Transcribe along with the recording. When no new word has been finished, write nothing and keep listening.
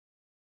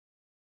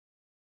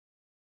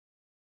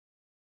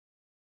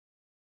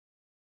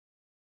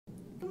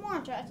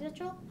Contract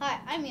Central. Hi,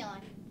 I'm Eli.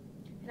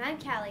 And I'm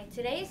Callie.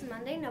 Today is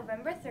Monday,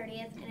 November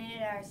 30th,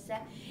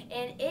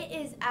 and it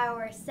is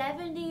our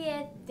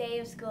 70th day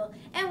of school.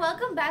 And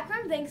welcome back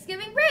from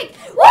Thanksgiving break.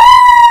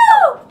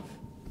 Woo!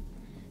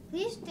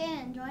 Please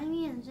stand and join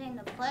me in saying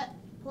the pledge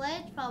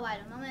followed by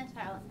the moment of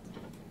silence.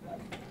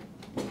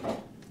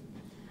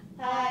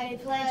 I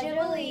pledge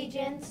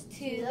allegiance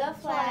to the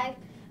flag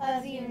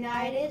of the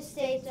United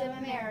States of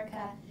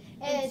America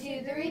and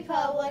to the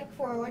republic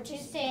for which it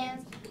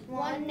stands,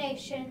 one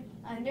nation,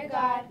 under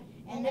God,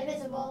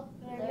 indivisible,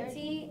 with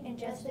liberty and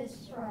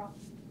justice for all.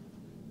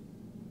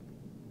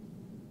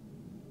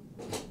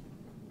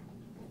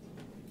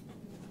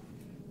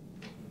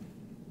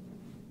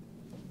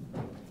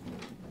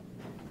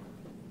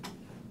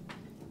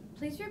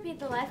 Please repeat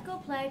the Life Goal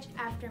Pledge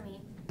after me.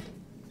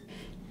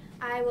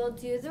 I will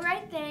do the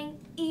right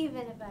thing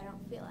even if I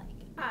don't feel like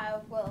it. I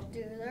will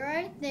do the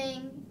right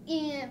thing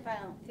even if I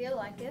don't feel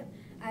like it.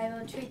 I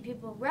will treat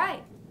people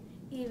right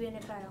even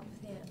if I don't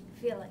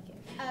feel like it.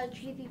 I'll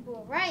treat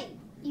people right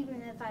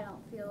even if I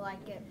don't feel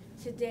like it.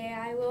 Today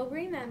I will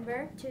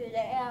remember.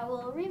 Today I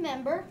will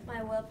remember.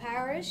 My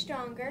willpower is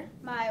stronger.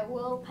 My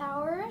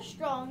willpower is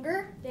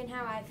stronger than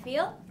how I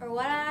feel or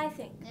what I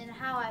think. than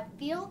how I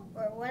feel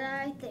or what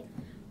I think.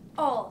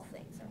 All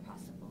things are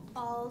possible.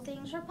 All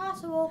things are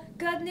possible.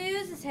 Good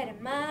news is headed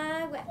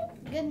my way.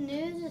 Good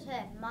news is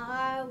headed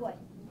my way.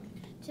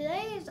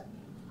 Today is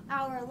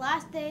our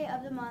last day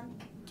of the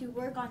month to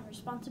work on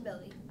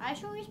responsibility. I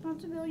show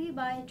responsibility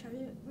by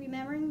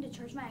remembering to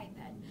charge my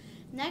iPad.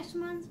 Next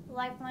month,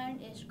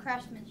 Lifeline is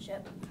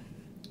craftsmanship.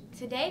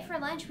 Today for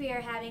lunch we are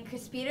having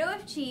Crispito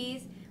with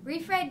cheese,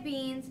 refried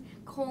beans,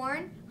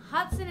 corn,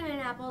 hot cinnamon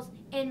apples,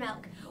 and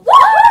milk.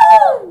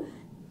 Woohoo!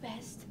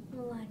 Best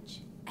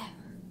lunch ever.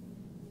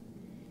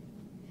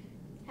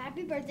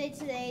 Happy birthday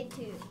today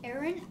to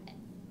Aaron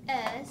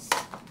S.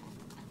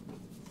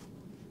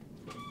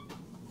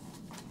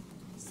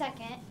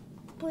 Second,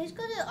 please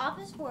go to the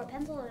office for a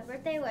pencil and a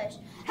birthday wish.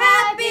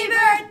 Happy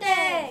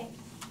birthday!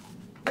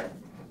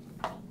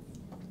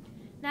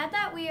 Now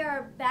that we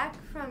are back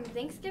from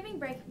Thanksgiving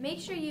break, make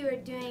sure you are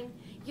doing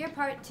your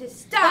part to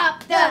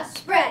stop the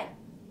spread.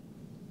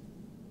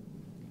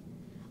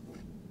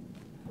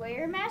 Wear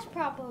your mask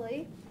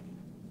properly.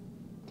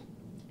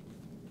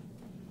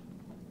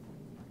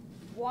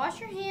 Wash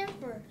your hands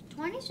for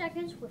 20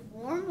 seconds with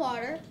warm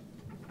water.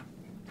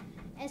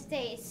 And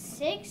stay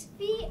 6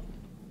 feet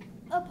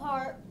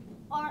apart.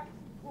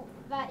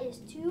 That is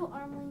 2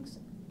 arm lengths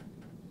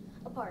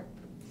apart.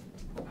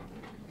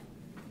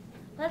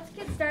 Let's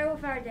get started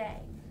with our day.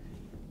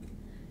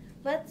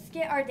 Let's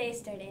get our day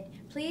started.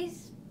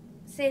 Please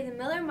say the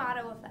Miller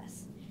motto with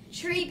us.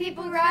 Treat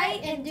people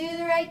right and do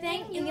the right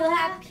thing, and you'll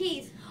have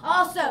peace.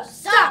 Also,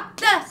 stop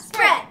the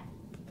spread.